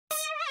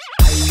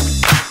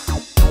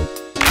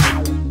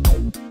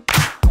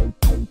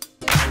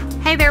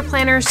Hey there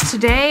planners,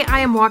 today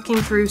I am walking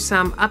through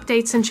some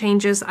updates and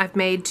changes I've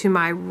made to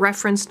my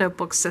reference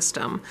notebook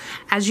system.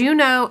 As you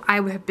know, I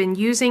have been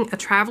using a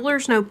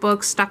traveler's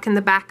notebook stuck in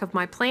the back of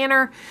my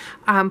planner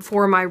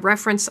for my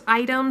reference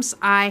items.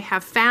 I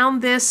have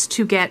found this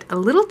to get a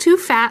little too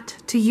fat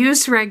to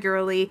use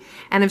regularly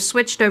and have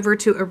switched over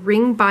to a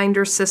ring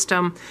binder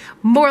system,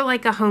 more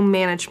like a home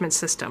management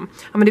system.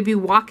 I'm going to be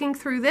walking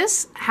through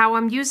this, how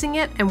I'm using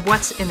it, and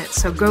what's in it.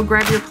 So go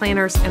grab your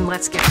planners and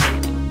let's get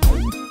planning.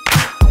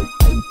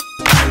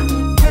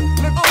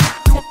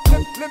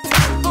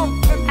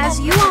 As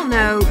you all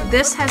know,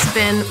 this has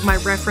been my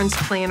reference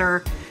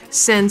planner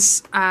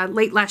since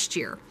late last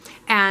year,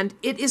 and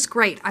it is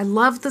great. I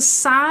love the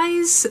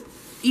size,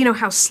 you know,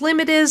 how slim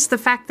it is, the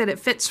fact that it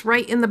fits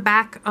right in the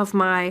back of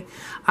my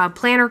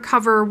planner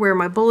cover where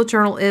my bullet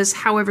journal is.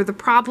 However, the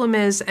problem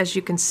is, as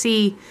you can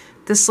see,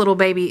 this little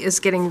baby is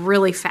getting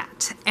really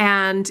fat,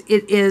 and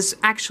it is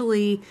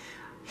actually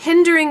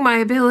hindering my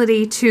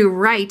ability to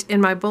write in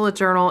my bullet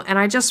journal. And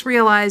I just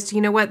realized, you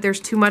know what,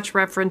 there's too much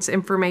reference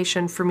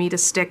information for me to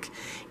stick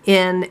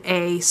in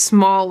a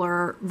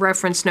smaller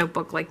reference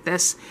notebook like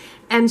this.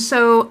 And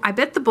so I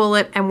bit the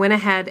bullet and went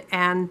ahead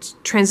and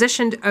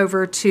transitioned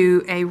over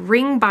to a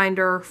ring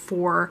binder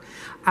for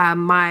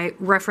my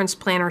reference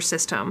planner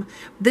system.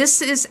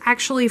 This is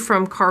actually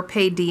from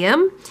Carpe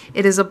Diem.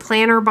 It is a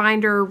planner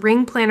binder,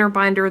 ring planner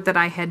binder that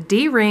I had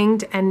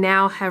de-ringed and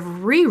now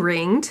have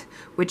re-ringed,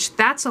 which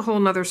that's a whole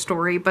nother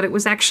story, but it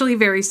was actually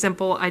very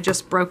simple. I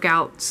just broke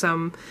out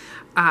some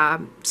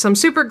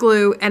super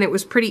glue and it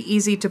was pretty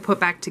easy to put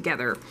back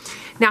together.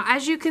 Now,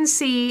 as you can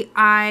see,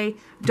 I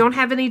don't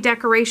have any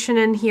decoration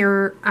in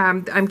here.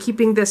 I'm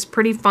keeping this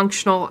pretty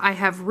functional. I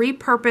have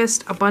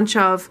repurposed a bunch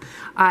of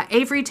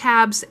Avery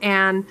tabs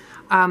and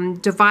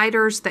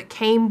dividers that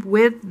came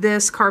with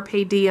this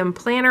Carpe Diem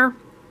planner.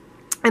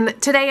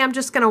 And today I'm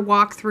just going to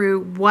walk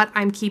through what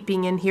I'm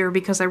keeping in here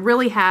because I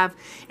really have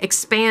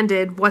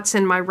expanded what's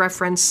in my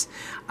reference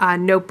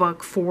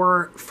notebook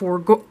for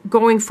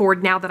going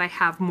forward now that I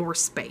have more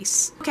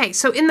space. Okay,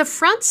 so in the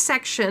front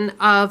section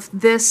of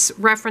this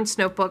reference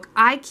notebook,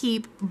 I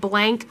keep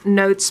blank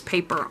notes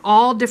paper,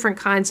 all different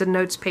kinds of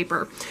notes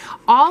paper.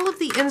 All of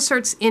the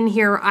inserts in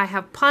here I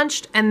have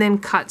punched and then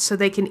cut so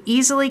they can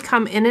easily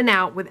come in and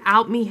out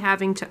without me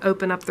having to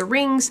open up the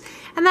rings.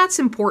 And that's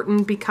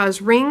important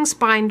because rings,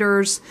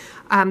 binders,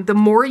 the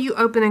more you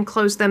open and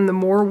close them, the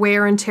more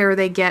wear and tear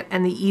they get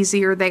and the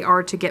easier they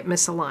are to get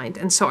misaligned.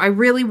 And so I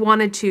really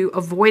wanted to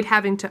avoid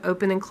having to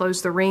open and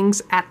close the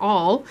rings at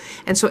all.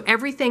 And so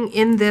everything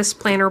in this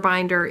planner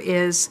binder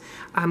is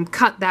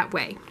cut that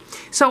way.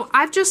 So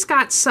I've just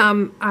got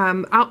some,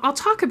 I'll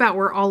talk about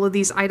where all of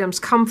these items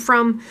come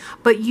from,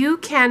 but you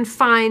can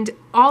find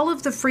all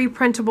of the free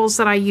printables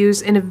that I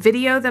use in a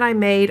video that I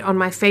made on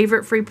my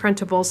favorite free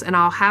printables, and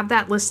I'll have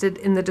that listed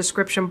in the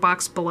description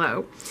box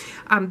below.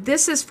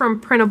 This is from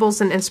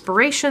Printables and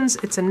Inspirations.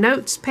 It's a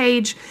notes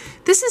page.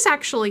 This is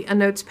actually a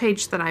notes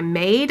page that I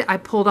made. I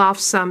pulled off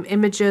some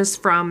images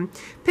from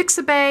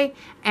Pixabay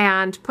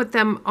and put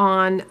them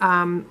on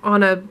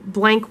a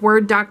blank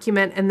Word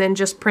document and then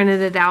just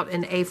printed it out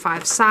in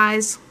A5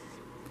 size.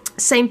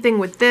 Same thing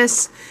with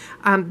this.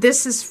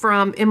 This is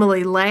from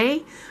Emily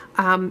Lay.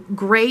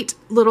 Great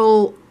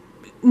little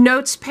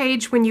notes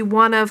page when you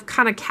want to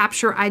kind of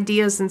capture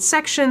ideas in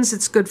sections.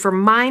 It's good for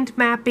mind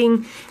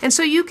mapping. And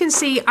so you can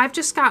see I've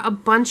just got a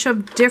bunch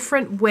of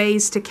different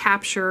ways to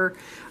capture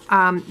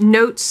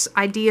notes,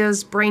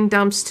 ideas, brain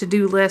dumps,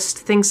 to-do list,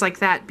 things like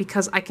that,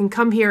 because I can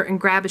come here and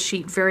grab a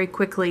sheet very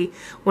quickly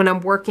when I'm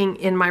working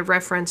in my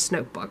reference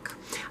notebook.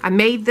 I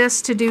made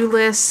this to-do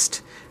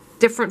list,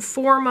 different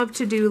form of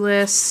to-do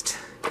list,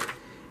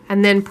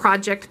 and then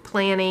project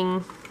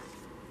planning,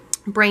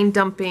 brain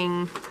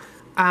dumping,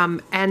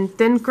 and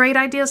then great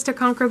ideas to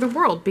conquer the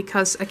world,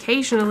 because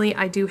occasionally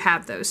I do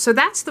have those. So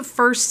that's the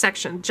first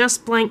section,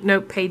 just blank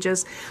note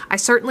pages. I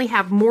certainly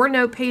have more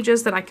note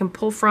pages that I can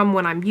pull from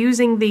when I'm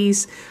using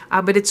these,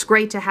 but it's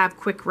great to have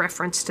quick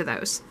reference to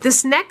those.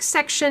 This next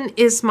section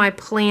is my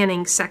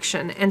planning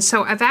section, and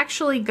so I've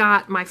actually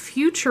got my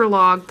future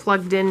log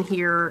plugged in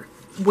here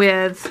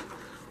with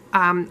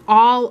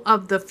all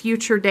of the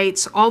future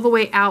dates all the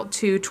way out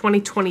to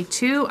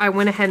 2022. I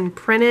went ahead and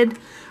printed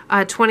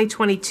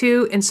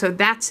 2022, and so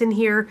that's in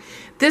here.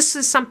 This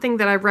is something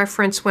that I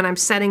reference when I'm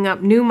setting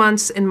up new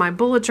months in my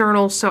bullet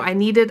journal, so I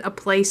needed a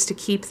place to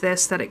keep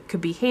this that it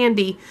could be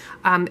handy,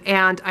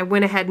 and I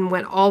went ahead and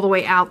went all the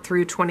way out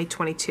through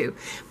 2022.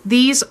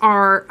 These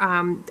are,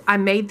 I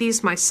made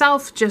these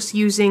myself just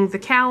using the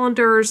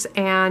calendars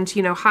and,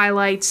 you know,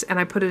 highlights, and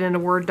I put it in a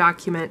Word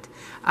document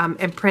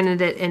and printed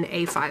it in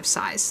A5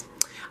 size.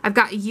 I've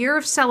got a year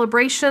of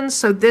celebrations,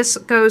 so this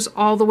goes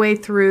all the way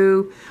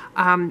through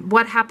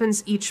what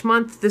happens each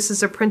month. This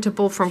is a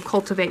printable from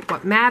Cultivate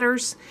What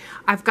Matters.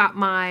 I've got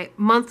my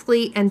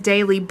monthly and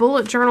daily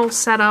bullet journal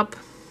set up,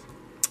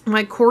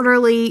 my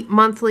quarterly,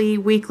 monthly,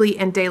 weekly,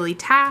 and daily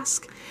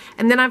task,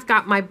 and then I've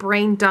got my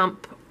brain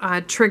dump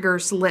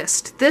triggers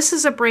list. This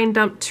is a brain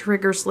dump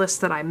triggers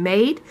list that I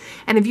made.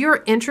 And if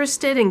you're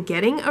interested in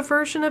getting a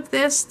version of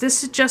this,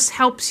 this just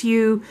helps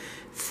you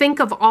think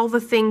of all the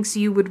things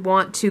you would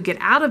want to get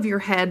out of your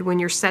head when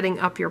you're setting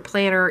up your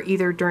planner,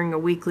 either during a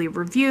weekly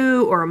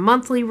review or a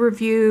monthly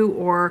review,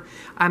 or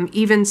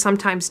even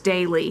sometimes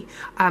daily.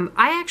 I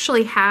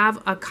actually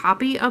have a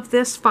copy of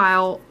this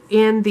file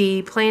in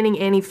the Planning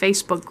Annie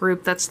Facebook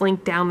group that's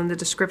linked down in the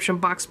description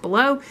box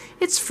below.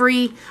 It's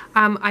free.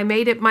 I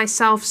made it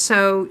myself,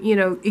 so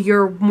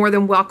you're more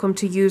than welcome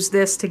to use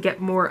this to get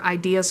more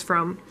ideas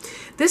from.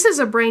 This is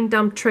a brain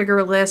dump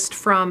trigger list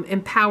from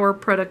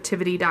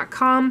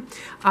empowerproductivity.com.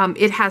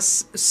 It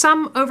has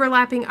some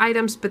overlapping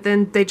items, but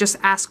then they just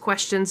ask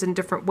questions in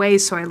different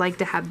ways, so I like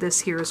to have this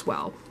here as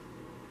well.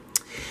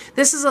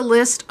 This is a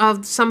list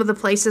of some of the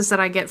places that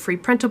I get free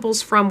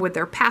printables from with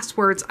their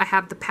passwords. I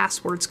have the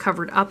passwords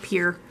covered up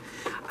here.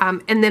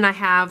 And then I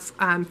have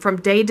from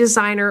Day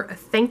Designer a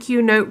thank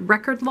you note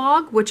record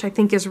log, which I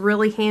think is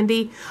really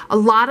handy. A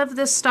lot of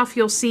this stuff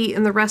you'll see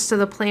in the rest of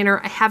the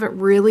planner I haven't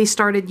really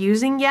started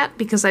using yet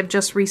because I've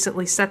just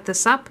recently set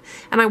this up,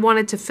 and I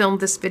wanted to film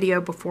this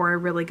video before I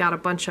really got a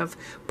bunch of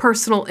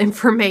personal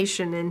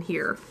information in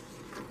here.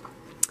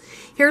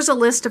 Here's a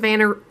list of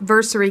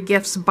anniversary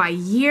gifts by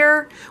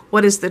year.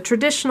 What is the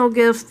traditional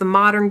gift, the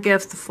modern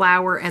gift, the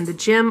flower, and the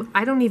gem?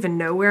 I don't even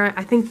know where.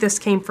 I think this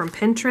came from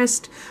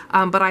Pinterest,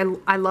 but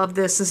I love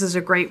this. This is a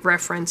great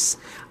reference.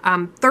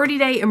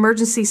 30-day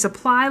emergency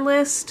supply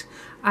list.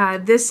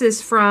 This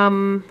is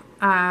from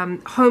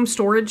Home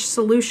Storage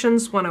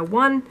Solutions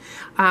 101,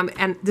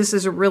 and this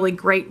is a really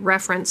great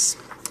reference.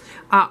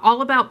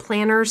 All About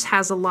Planners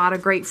has a lot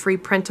of great free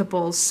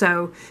printables,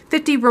 so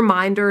 50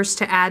 reminders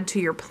to add to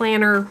your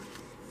planner.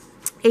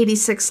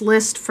 86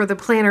 list for the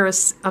planner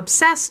is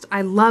obsessed.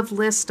 I love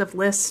list of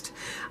list.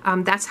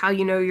 That's how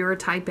you know you're a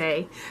type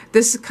A.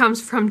 This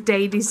comes from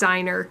Day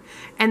Designer.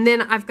 And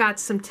then I've got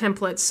some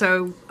templates.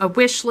 So a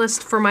wish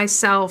list for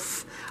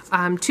myself,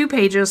 2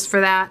 pages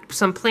for that,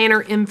 some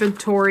planner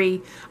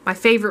inventory, my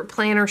favorite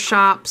planner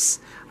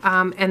shops,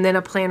 and then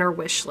a planner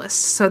wish list.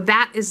 So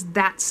that is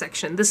that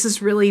section. This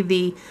is really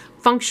the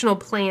functional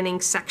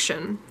planning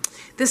section.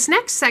 This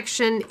next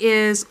section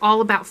is all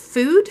about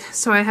food.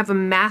 So I have a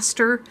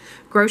master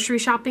grocery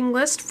shopping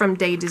list from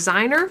Day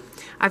Designer.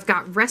 I've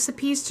got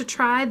recipes to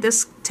try.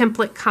 This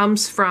template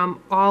comes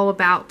from All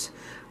About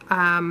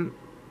the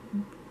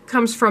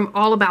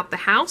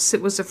House.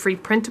 It was a free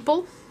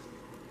printable.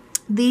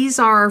 These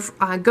are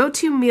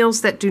go-to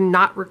meals that do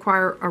not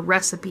require a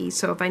recipe.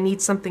 So if I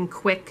need something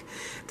quick,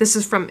 this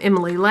is from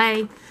Emily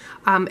Lay.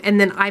 And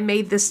then I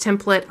made this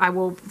template. I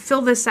will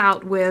fill this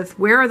out with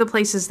where are the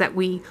places that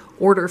we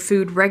order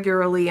food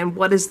regularly and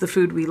what is the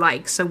food we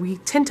like. So we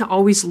tend to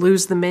always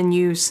lose the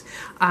menus,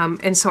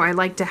 and so I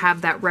like to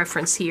have that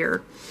reference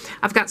here.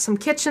 I've got some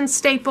kitchen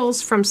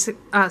staples from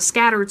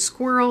Scattered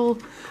Squirrel,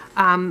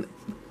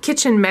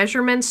 kitchen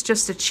measurements,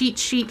 just a cheat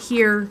sheet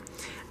here.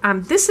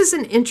 This is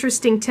an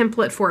interesting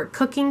template for a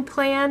cooking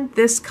plan.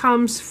 This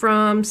comes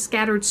from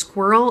Scattered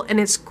Squirrel, and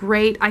it's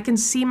great. I can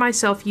see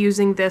myself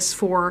using this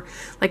for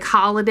like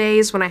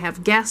holidays when I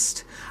have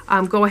guests.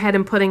 Go ahead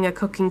and putting a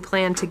cooking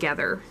plan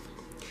together.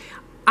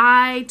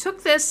 I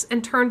took this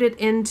and turned it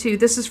into,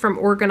 this is from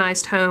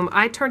Organized Home,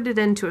 I turned it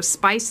into a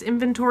spice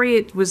inventory.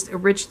 It was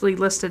originally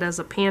listed as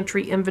a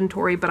pantry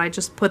inventory, but I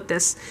just put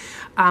this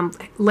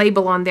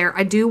label on there.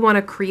 I do want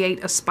to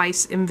create a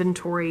spice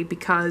inventory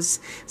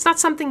because it's not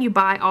something you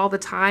buy all the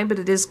time, but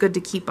it is good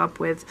to keep up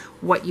with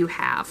what you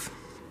have.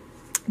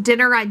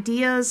 Dinner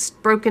ideas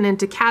broken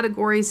into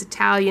categories: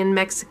 Italian,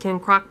 Mexican,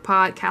 crock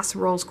pot,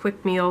 casseroles,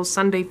 quick meals,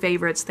 Sunday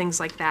favorites, things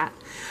like that.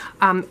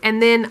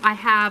 And then I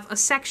have a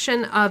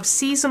section of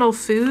seasonal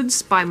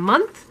foods by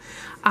month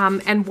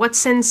and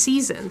what's in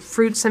season,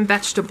 fruits and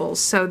vegetables.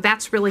 So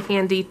that's really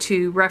handy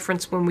to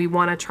reference when we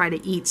want to try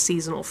to eat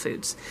seasonal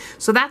foods.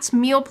 So that's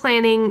meal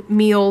planning,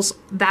 meals,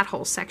 that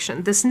whole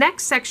section. This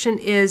next section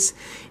is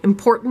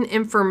important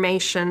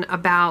information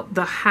about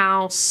the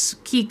house,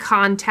 key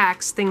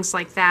contacts, things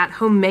like that,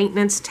 home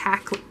maintenance,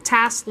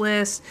 task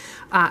list,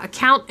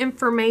 account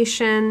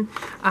information.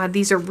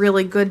 These are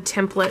really good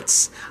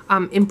templates.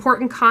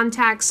 Important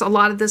contacts, a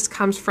lot of this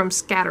comes from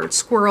Scattered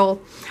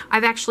Squirrel.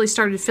 I've actually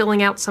started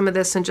filling out some of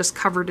this and just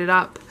covered it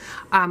up.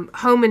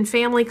 Home and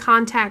family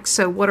contacts,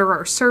 so what are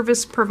our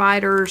service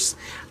providers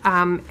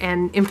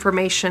and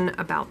information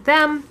about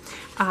them.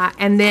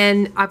 And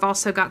then I've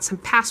also got some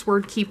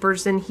password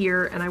keepers in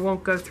here, and I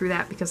won't go through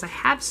that because I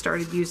have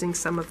started using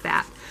some of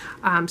that.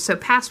 So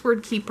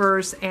password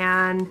keepers,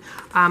 and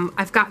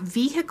I've got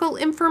vehicle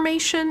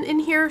information in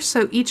here.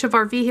 So each of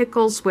our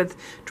vehicles with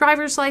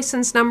driver's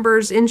license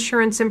numbers,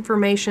 insurance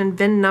information,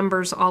 VIN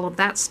numbers, all of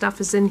that stuff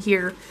is in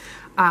here.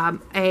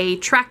 A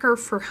tracker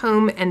for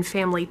home and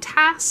family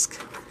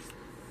task.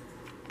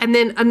 And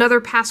then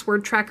another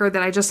password tracker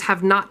that I just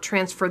have not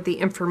transferred the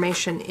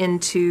information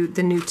into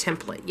the new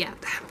template yet.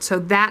 So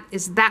that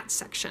is that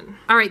section.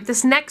 All right,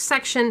 this next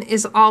section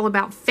is all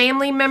about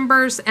family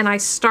members, and I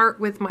start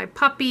with my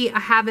puppy. I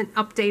haven't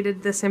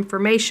updated this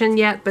information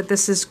yet, but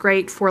this is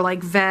great for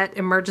like vet,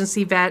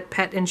 emergency vet,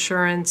 pet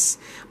insurance,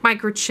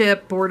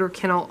 microchip, border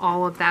kennel,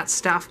 all of that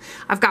stuff.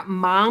 I've got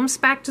mom's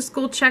back to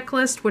school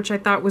checklist, which I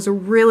thought was a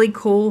really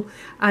cool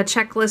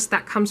checklist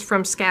that comes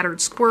from Scattered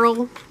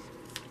Squirrel.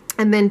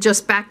 And then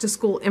just back to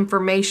school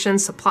information,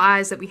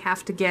 supplies that we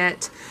have to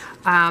get,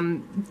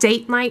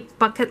 date night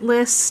bucket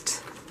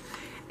list.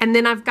 And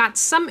then I've got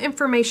some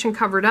information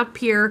covered up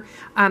here.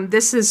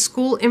 This is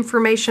school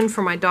information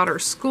for my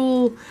daughter's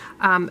school,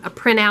 a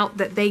printout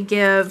that they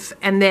give,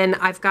 and then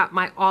I've got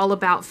my all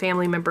about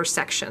family member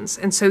sections.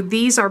 And so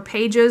these are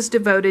pages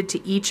devoted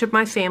to each of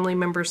my family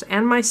members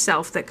and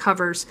myself that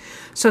covers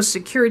social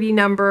security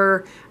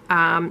number,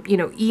 you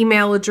know,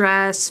 email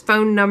address,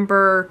 phone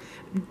number,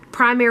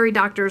 primary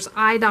doctors,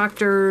 eye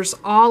doctors,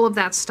 all of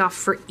that stuff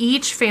for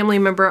each family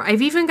member.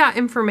 I've even got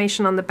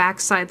information on the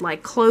backside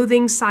like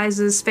clothing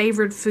sizes,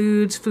 favorite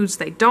foods, foods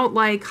they don't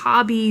like,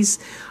 hobbies,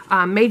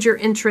 major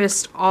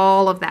interest,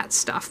 all of that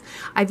stuff.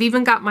 I've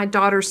even got my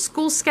daughter's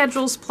school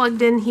schedules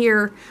plugged in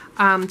here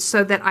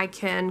so that I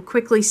can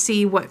quickly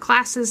see what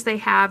classes they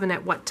have and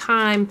at what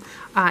time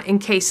in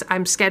case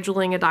I'm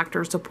scheduling a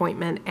doctor's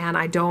appointment and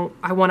I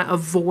want to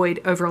avoid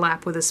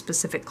overlap with a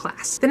specific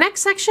class. The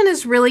next section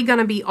is really going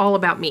to be all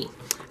about me.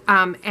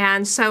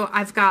 And so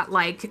I've got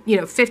like, you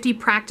know, 50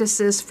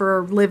 practices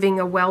for living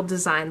a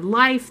well-designed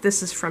life.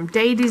 This is from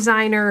Day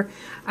Designer.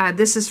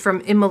 This is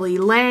from Emily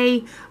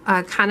Lay,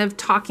 kind of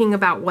talking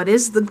about what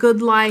is the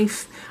good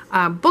life,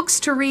 books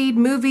to read,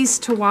 movies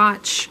to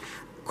watch,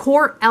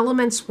 core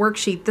elements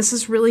worksheet. This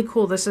is really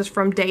cool. This is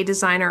from Day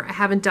Designer. I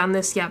haven't done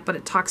this yet, but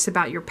it talks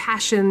about your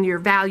passion, your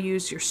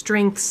values, your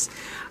strengths,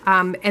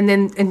 and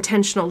then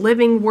intentional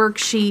living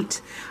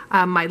worksheet.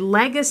 My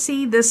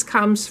legacy, this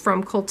comes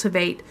from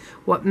Cultivate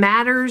What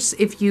Matters.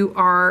 If you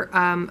are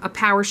a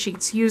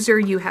PowerSheets user,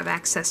 you have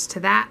access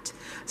to that.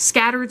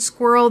 Scattered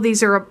Squirrel,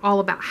 these are all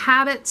about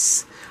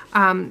habits.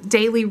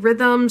 Daily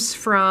Rhythms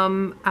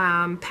from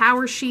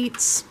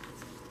PowerSheets.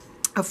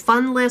 A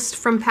fun list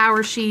from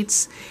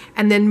PowerSheets,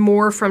 and then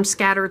more from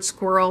Scattered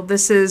Squirrel.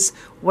 This is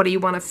what do you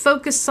want to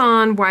focus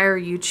on? Why are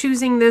you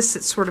choosing this?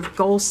 It's sort of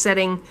goal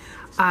setting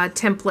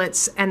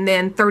templates, and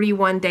then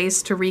 31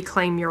 days to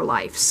reclaim your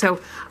life.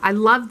 So I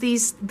love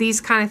these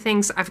kind of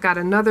things. I've got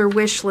another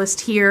wish list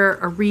here,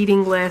 a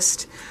reading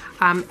list,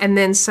 and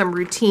then some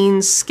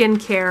routines,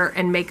 skincare,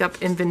 and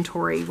makeup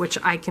inventory, which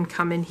I can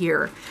come in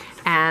here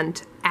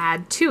and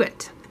add to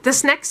it.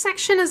 This next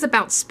section is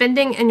about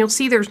spending, and you'll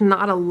see there's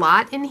not a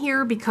lot in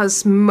here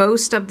because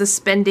most of the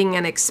spending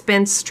and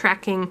expense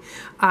tracking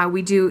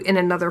we do in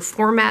another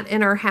format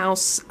in our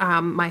house.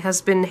 My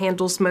husband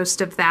handles most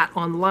of that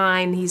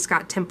online. He's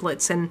got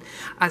templates and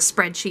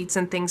spreadsheets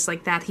and things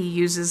like that he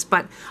uses,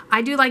 but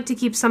I do like to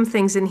keep some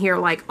things in here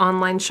like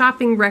online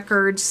shopping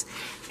records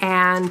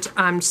and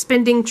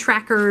spending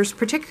trackers,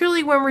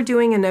 particularly when we're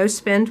doing a no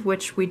spend,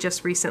 which we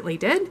just recently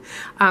did,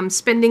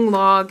 spending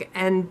log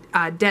and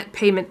debt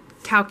payment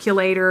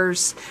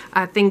calculators,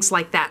 things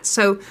like that.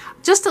 So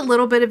just a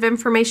little bit of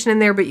information in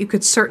there, but you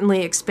could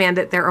certainly expand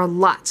it. There are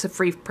lots of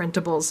free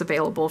printables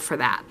available for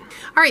that.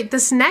 All right,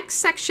 this next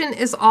section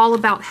is all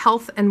about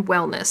health and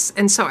wellness.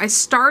 And so I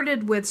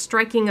started with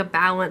striking a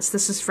balance.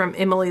 This is from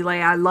Emily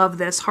Lay. I love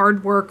this.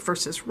 Hard work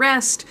versus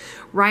rest,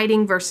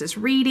 writing versus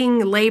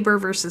reading, labor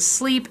versus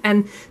sleep,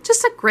 and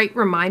just a great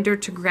reminder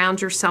to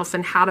ground yourself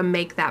in how to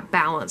make that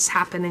balance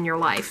happen in your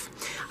life.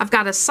 I've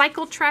got a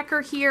cycle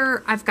tracker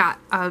here. I've got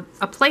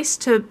a place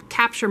to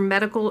capture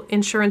medical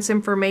insurance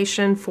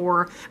information for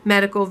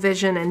medical,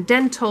 vision, and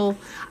dental.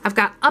 I've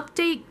got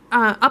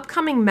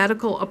upcoming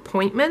medical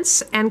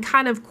appointments and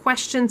kind of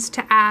questions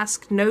to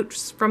ask,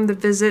 notes from the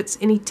visits,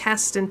 any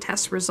tests and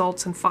test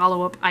results, and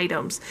follow-up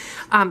items.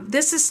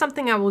 This is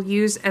something I will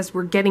use as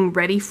we're getting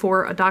ready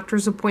for a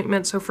doctor's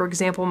appointment. So for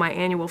example, my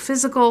annual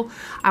physical,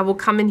 I will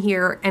come in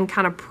here and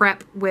kind of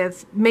prep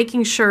with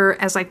making sure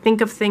as I think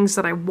of things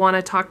that I want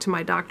to talk to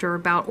my doctor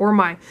about or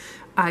my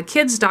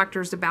kids'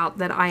 doctors about,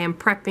 that I am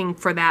prepping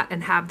for that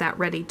and have that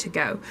ready to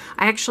go.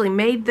 I actually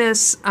made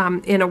this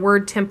in a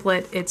Word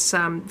template. It's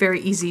very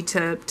easy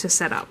to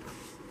set up.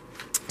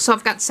 So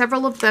I've got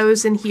several of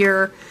those in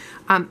here.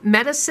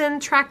 Medicine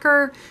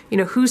tracker, you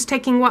know, who's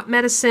taking what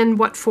medicine,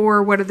 what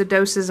for, what are the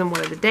doses, and what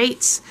are the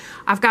dates.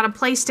 I've got a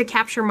place to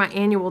capture my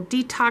annual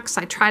detox.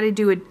 I try to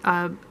do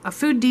a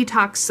food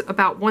detox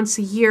about once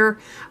a year,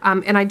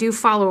 and I do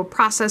follow a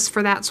process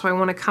for that, so I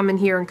want to come in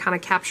here and kind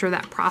of capture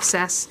that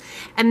process.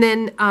 And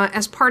then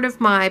as part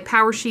of my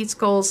PowerSheets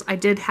goals, I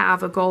did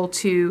have a goal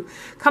to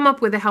come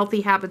up with a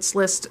healthy habits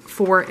list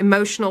for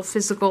emotional,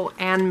 physical,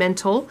 and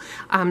mental.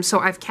 So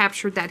I've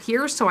captured that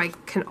here so I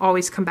can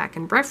always come back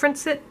and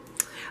reference it.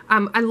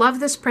 I love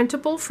this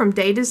printable from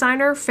Day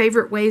Designer,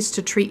 Favorite Ways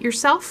to Treat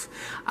Yourself,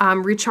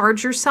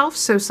 Recharge Yourself,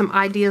 so some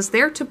ideas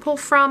there to pull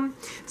from,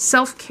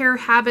 Self-Care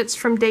Habits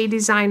from Day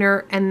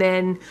Designer, and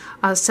then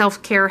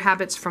Self-Care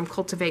Habits from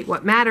Cultivate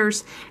What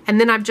Matters. And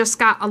then I've just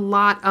got a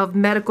lot of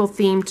medical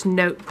themed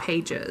note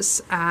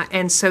pages.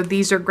 And so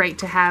these are great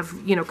to have,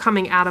 you know,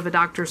 coming out of a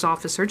doctor's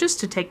office or just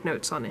to take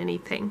notes on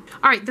anything.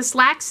 All right, this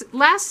last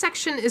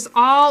section is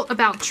all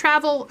about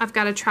travel. I've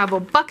got a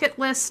travel bucket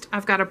list.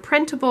 I've got a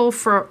printable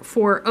for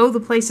the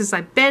places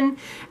I've been,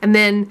 and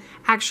then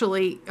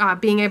actually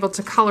being able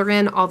to color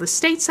in all the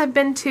states I've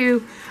been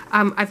to.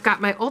 I've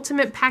got my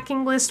ultimate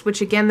packing list, which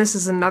again, this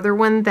is another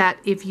one that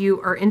if you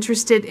are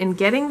interested in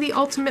getting the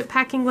ultimate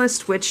packing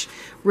list, which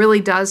really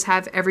does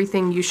have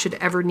everything you should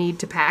ever need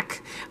to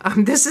pack.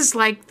 This is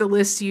like the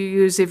list you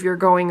use if you're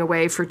going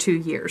away for 2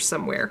 years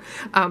somewhere.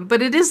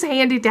 But it is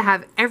handy to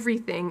have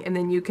everything, and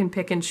then you can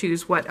pick and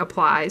choose what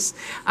applies.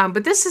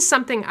 But this is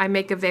something I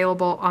make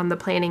available on the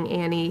Planning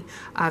Annie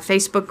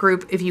Facebook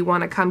group if you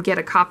want to come get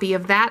a copy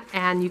of that,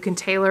 and you can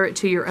tailor it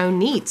to your own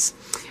needs.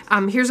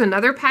 Here's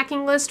another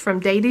packing list from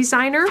Day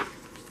Designer,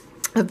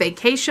 a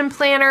vacation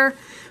planner,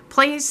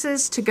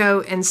 places to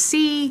go and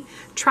see,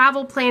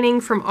 travel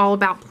planning from All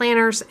About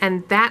Planners,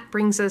 and that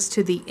brings us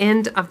to the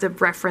end of the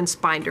reference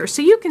binder.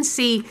 So you can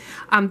see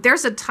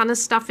there's a ton of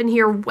stuff in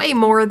here, way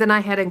more than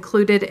I had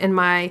included in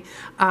my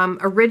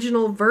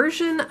original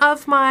version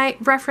of my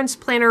reference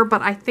planner,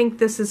 but I think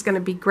this is going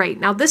to be great.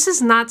 Now, this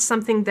is not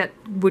something that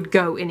would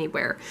go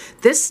anywhere.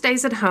 This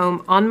stays at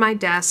home on my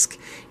desk,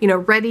 you know,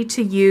 ready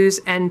to use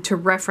and to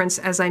reference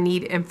as I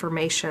need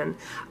information.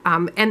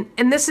 And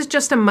this is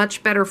just a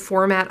much better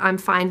format, I'm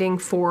finding,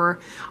 for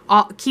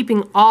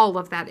keeping all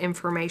of that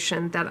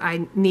information that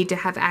I need to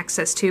have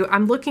access to.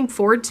 I'm looking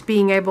forward to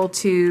being able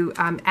to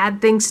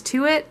add things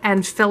to it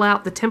and fill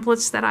out the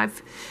templates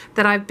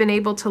that I've been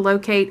able to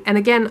locate. And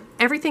again,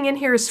 everything in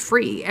here is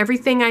free.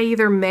 Everything I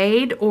either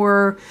made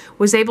or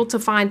was able to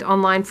find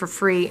online for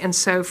free, and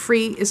so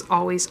free is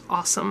always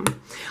awesome.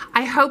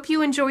 I hope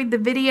you enjoyed the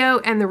video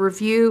and the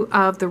review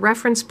of the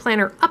reference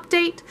planner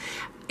update.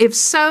 If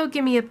so,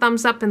 give me a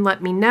thumbs up and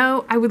let me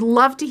know. I would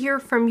love to hear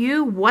from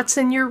you. What's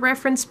in your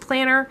reference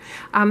planner?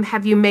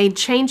 Have you made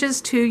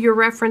changes to your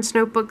reference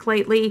notebook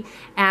lately?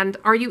 And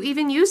are you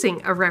even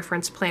using a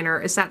reference planner?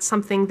 Is that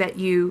something that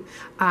you,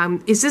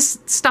 is this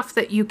stuff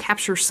that you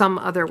capture some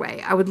other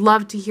way? I would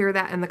love to hear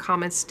that in the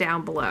comments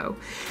down below.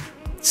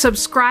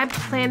 Subscribe to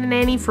Planning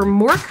Annie for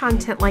more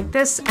content like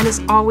this. And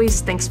as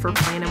always, thanks for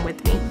planning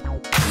with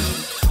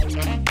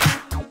me.